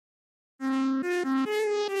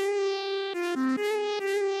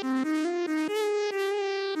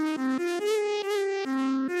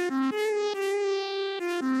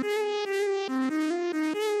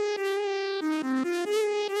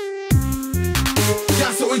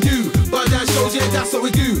what we do. But that shows, yeah, that's what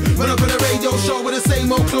we do. Run up on a radio show with the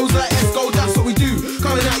same old clothes like Esco, that's what we do.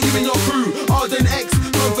 Coming at you and your crew, Arden X,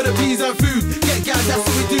 come for the peas and food. Get gas, that's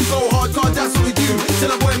what we do. Go hard, card, that's what we do.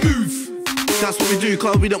 Tell a boy move. That's what we do,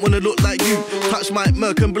 cause we don't wanna look like you. Touch my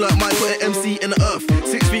Merc and blurt, might put an MC in the earth.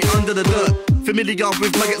 6 feet under the dirt. Familiar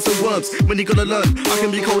with maggots and worms. When you gonna learn, I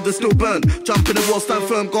can be cold and still burn. Jump in the wall, stand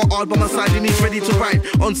firm, got hard by my side, and he's ready to ride.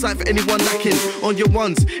 On site for anyone lacking. On your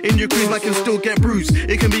ones, in your cruise, I can still get bruised.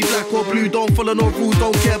 It can be black or blue, don't follow no rules,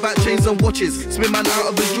 don't care about chains and watches. Spin man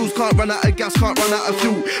out of his jewels, can't run out of gas, can't run out of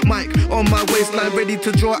fuel. Mike on my waistline, ready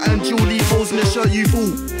to draw, and Julie holes in the shirt, you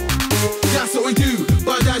fool. That's what we do,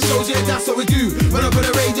 but that shows, yeah, that's what we do. Run up on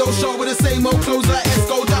a radio show with the same old clothes like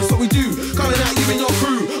Esco, that's what we do. Coming at you and your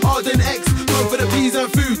crew, Arden X, come for the peas and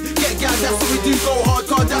food. Get gas, that's what we do. Go hard,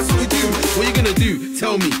 card, that's what we do. What you gonna do?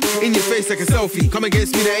 Tell me. In your face like a selfie. Come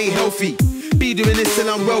against me, that ain't healthy. Be doing this till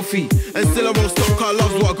I'm wealthy, and still I won't stop, cause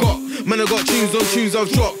love's what I got. Man, I got tunes on tunes I've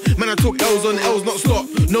dropped. Man, I took L's on L's, not stop.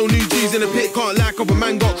 No new G's in the pit, can't lie, up a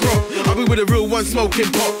man got crop. I'll be with a real one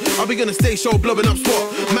smoking pop. I'll be gonna stay show, blowing up spot.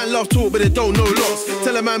 Man love talk, but they don't know lots.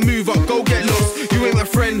 Tell a man move up, go get lost. You ain't my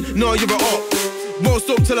friend, no, you're a op. Won't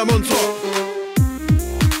stop till I'm on top.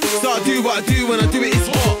 So I do what I do, when I do it, it's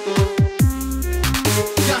hot.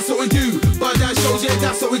 That's what we do, but that shows, yeah,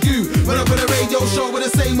 that's what we do. Run up on a radio show with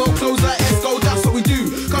the same old clothes